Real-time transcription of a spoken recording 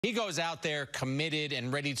He goes out there committed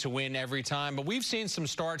and ready to win every time. But we've seen some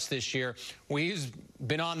starts this year where he's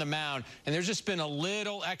been on the mound, and there's just been a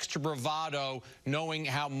little extra bravado knowing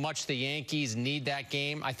how much the Yankees need that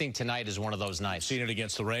game. I think tonight is one of those nights. Seen it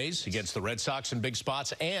against the Rays, against the Red Sox in big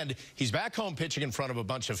spots, and he's back home pitching in front of a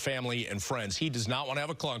bunch of family and friends. He does not want to have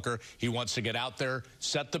a clunker. He wants to get out there,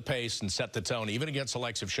 set the pace, and set the tone, even against the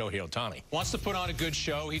likes of Shohei Ohtani. Wants to put on a good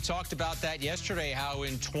show. He talked about that yesterday, how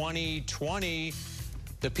in 2020,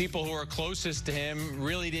 the people who are closest to him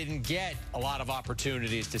really didn't get a lot of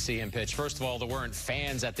opportunities to see him pitch. First of all, there weren't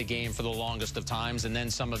fans at the game for the longest of times, and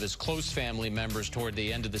then some of his close family members toward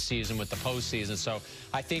the end of the season with the postseason. So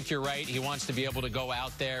I think you're right. He wants to be able to go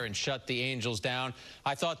out there and shut the Angels down.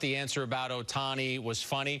 I thought the answer about Ohtani was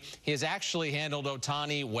funny. He has actually handled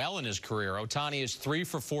Ohtani well in his career. Ohtani is 3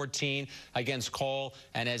 for 14 against Cole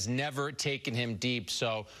and has never taken him deep.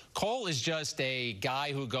 So Cole is just a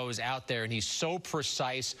guy who goes out there, and he's so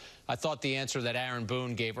precise. I thought the answer that Aaron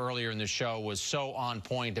Boone gave earlier in the show was so on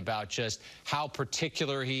point about just how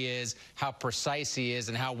particular he is, how precise he is,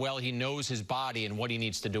 and how well he knows his body and what he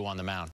needs to do on the mound.